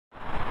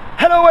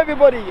Hello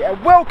everybody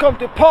and welcome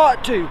to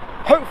part 2.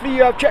 Hopefully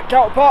you have checked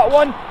out part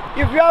 1.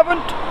 If you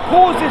haven't,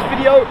 pause this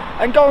video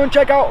and go and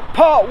check out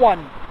part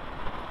 1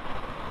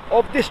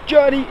 of this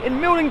journey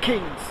in Milton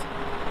Keynes.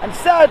 And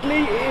sadly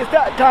it is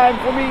that time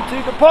for me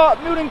to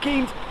depart Milton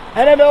Keynes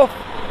and head off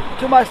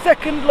to my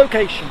second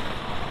location,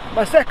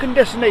 my second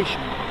destination.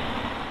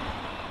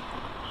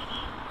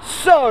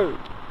 So,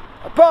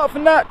 apart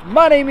from that,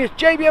 my name is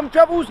JBM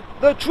Travels,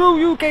 the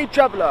true UK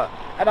traveller,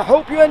 and I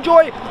hope you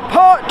enjoy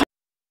part 2.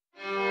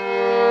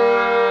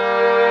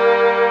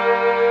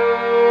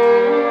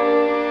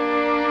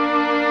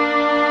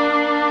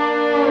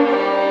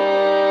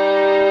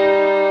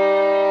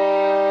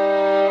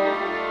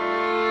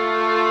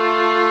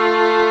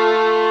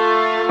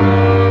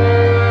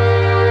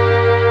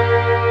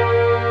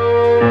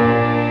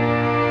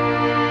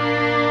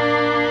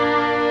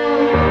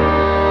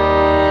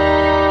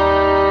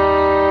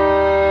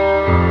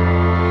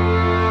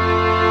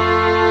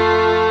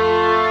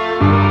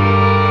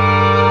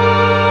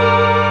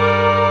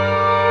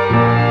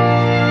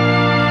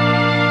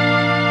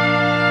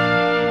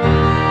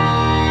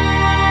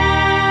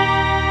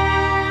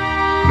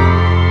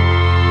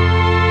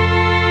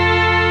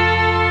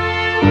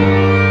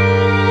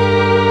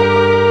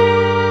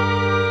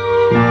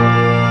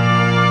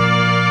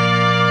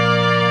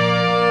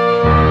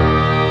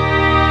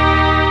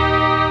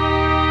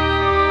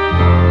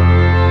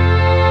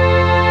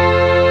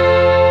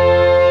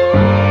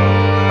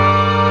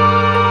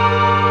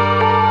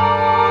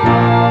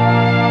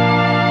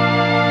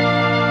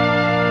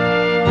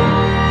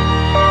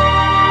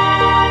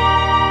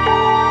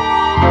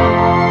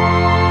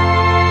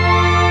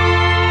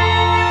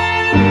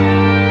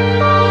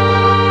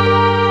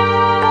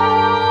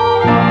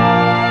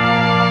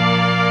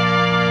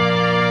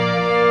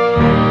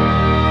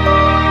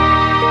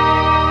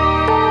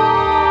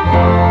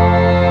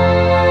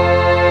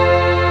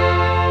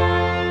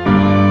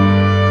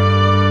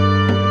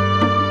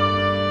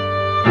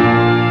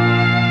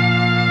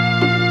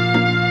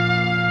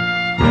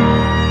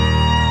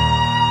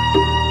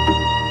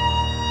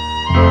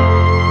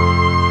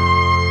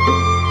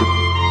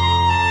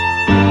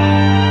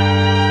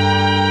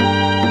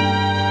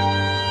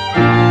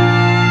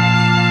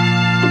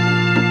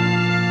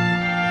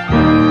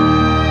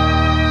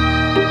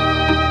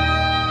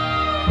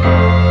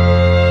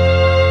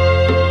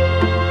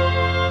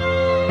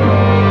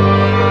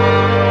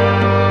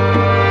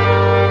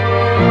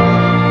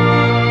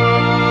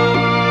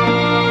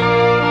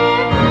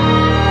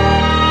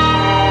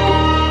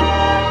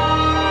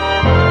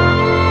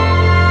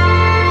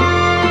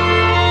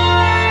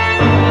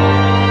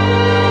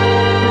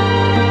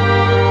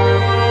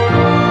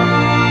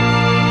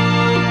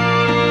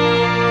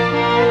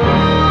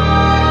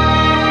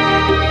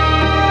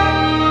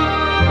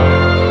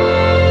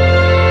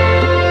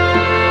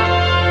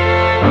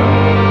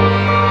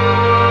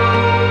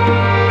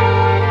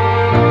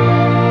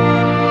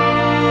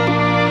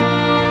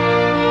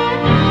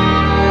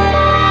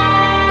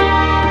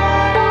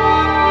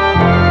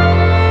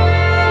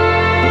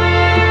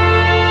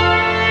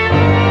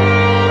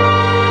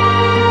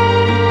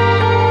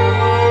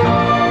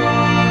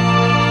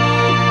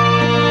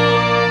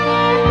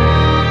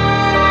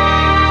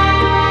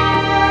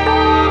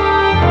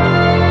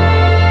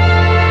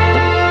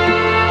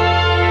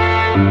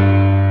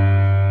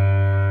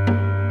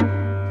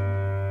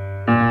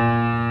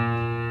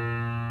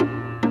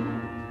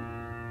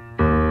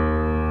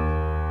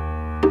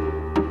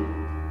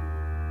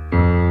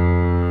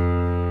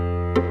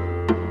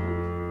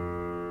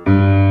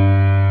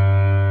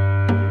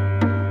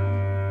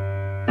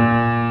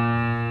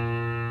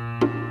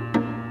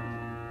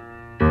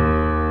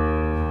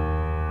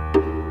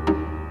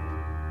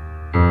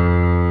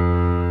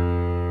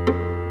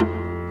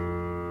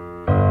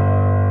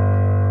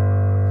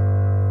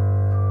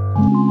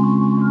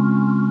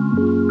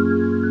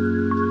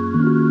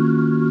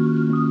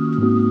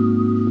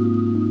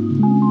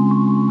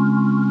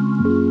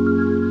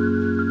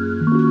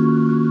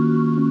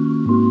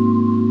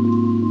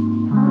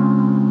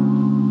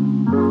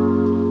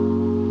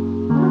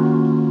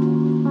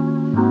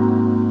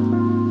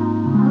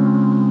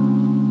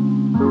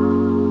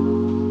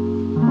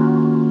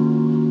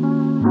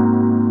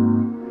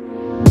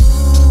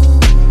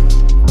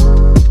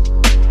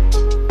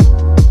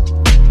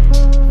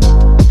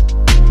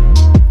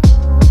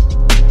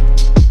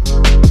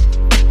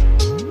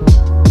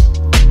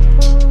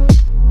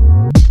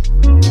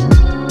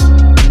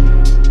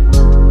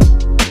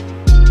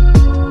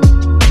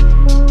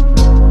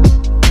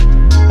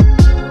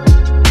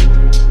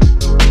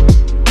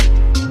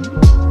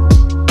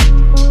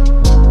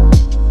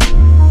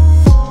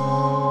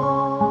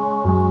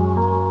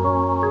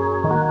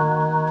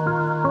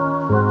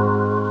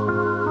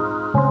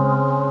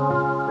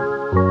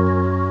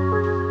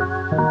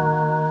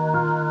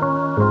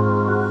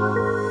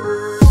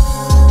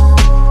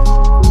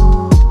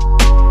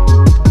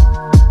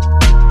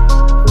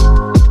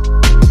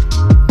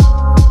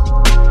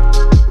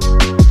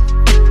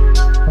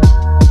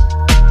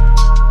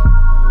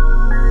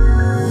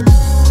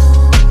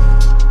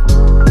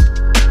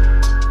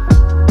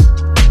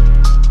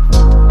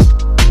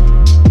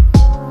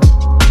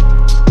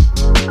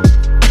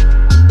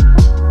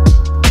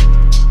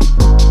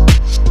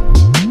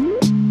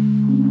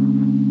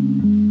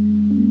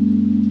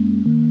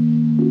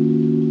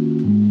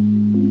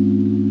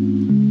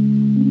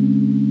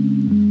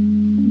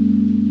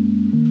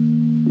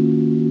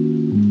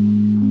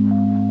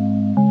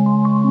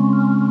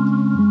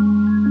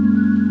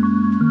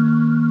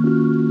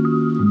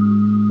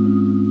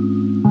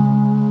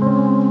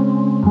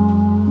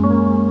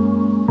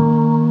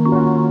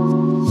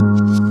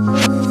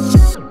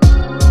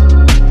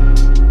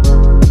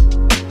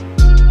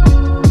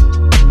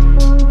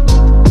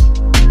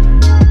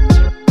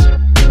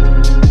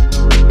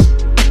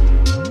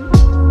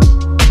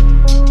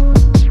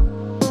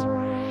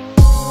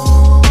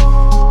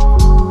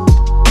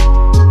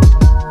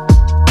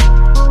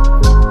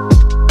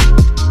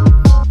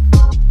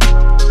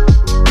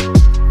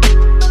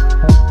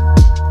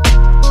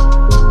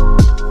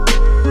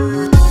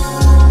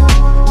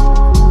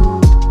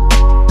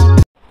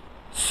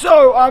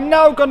 I'm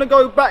now going to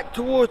go back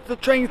towards the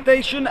train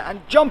station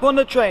and jump on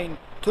the train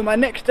to my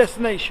next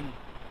destination.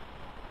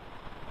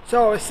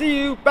 So I'll see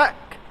you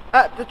back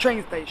at the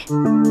train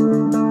station.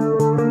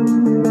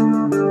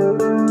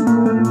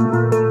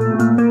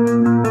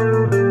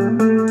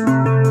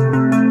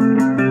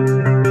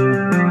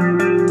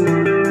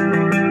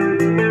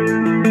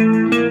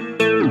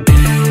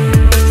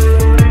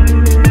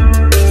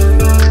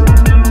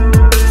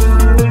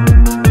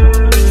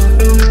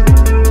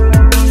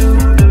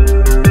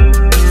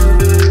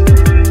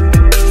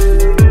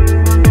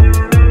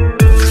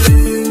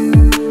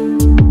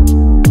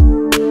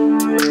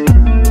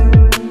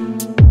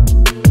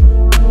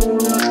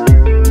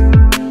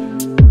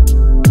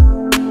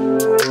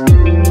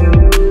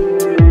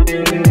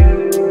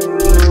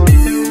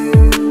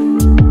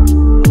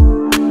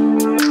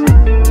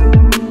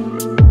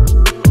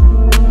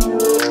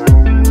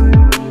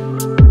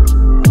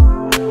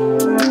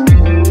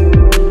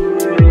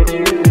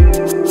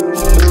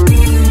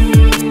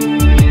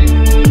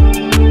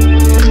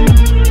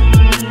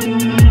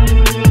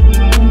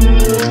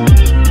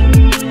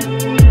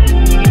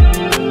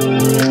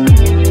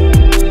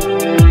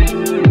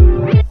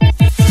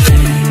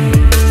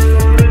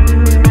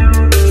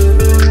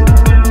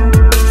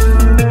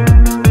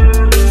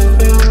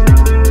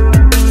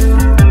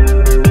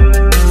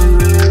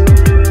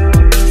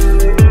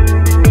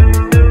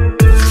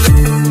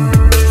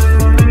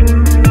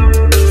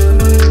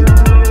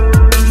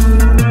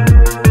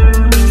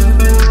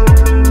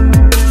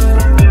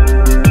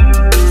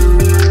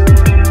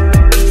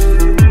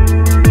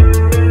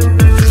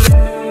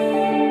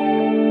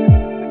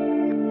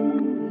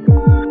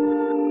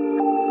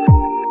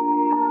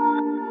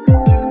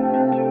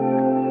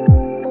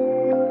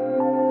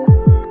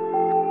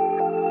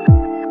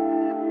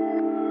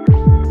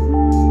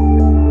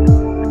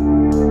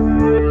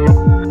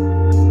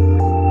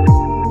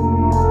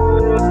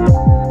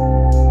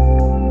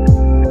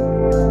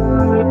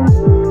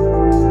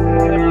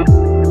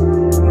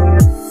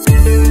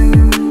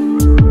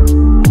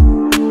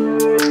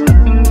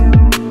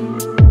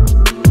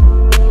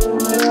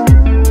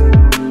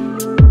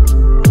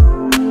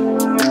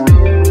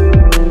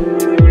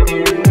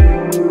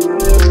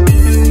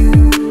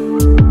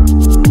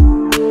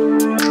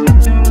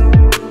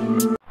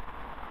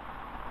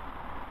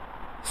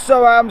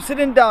 So I'm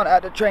sitting down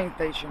at the train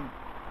station,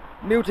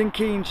 Milton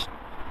Keynes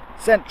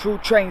Central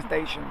train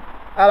station,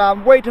 and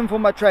I'm waiting for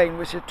my train,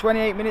 which is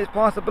 28 minutes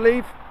past, I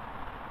believe.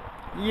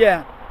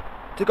 Yeah,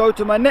 to go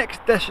to my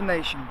next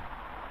destination.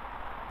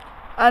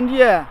 And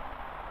yeah,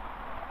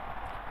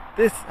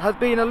 this has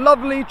been a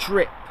lovely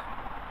trip,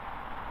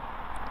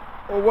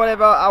 or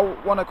whatever I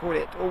want to call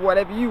it, or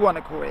whatever you want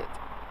to call it.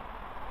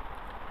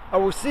 I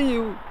will see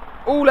you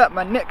all at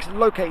my next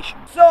location.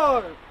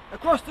 So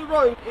across the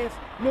road is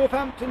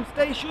Northampton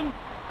station,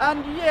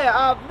 and yeah,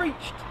 I've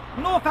reached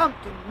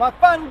Northampton, my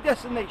final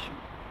destination.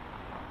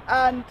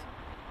 And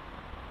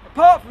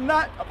apart from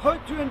that, I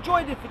hope you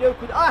enjoyed this video,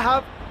 because I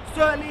have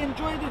certainly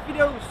enjoyed this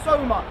video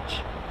so much.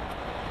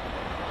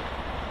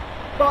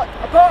 But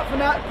apart from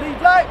that,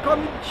 please like,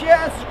 comment, share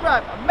and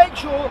subscribe, and make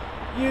sure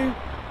you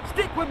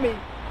stick with me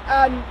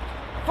and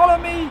follow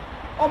me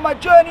on my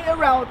journey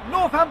around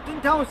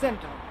Northampton town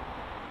centre.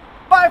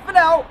 Bye for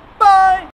now, bye!